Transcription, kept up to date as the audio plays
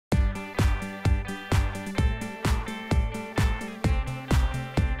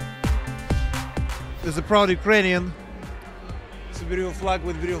as a proud Ukrainian, it's a beautiful flag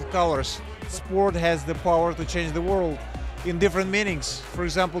with beautiful colors. Sport has the power to change the world in different meanings. For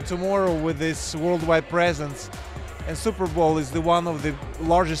example, tomorrow with this worldwide presence, and Super Bowl is one of the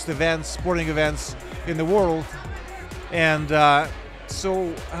largest events, sporting events in the world. And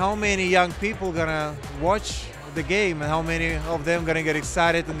so how many young people gonna watch the game, and how many of them gonna get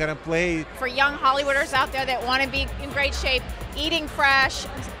excited and gonna play? For young Hollywooders out there that want to be in great shape, eating fresh,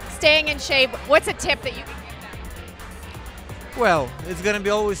 staying in shape, what's a tip that you can give them? Well, it's gonna be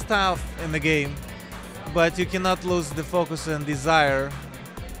always tough in the game, but you cannot lose the focus and desire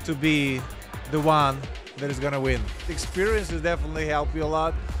to be the one that is gonna win. Experience will definitely help you a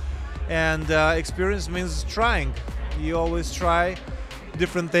lot, and experience means trying. You always try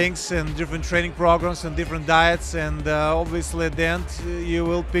different things and different training programs and different diets, and obviously at the end you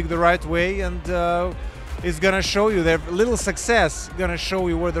will pick the right way, and it's gonna show you that little success gonna show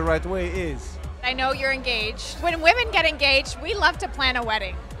you where the right way is. I know you're engaged. When women get engaged, we love to plan a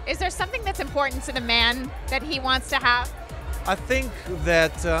wedding. Is there something that's important to the man that he wants to have? I think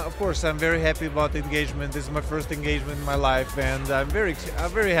that, of course, I'm very happy about the engagement. This is my first engagement in my life, and I'm very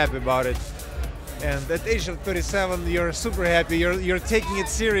happy about it. And at the age of 37, you're super happy. You're taking it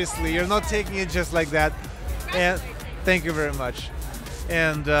seriously. You're not taking it just like that. And thank you very much.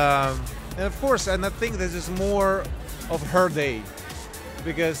 And of course, and I think this is more of her day,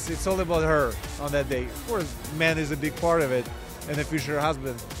 because it's all about her on that day. Of course, man is a big part of it, and a future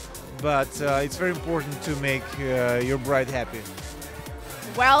husband. But it's very important to make your bride happy.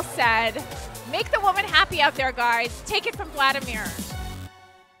 Well said. Make the woman happy out there, guys. Take it from Wladimir.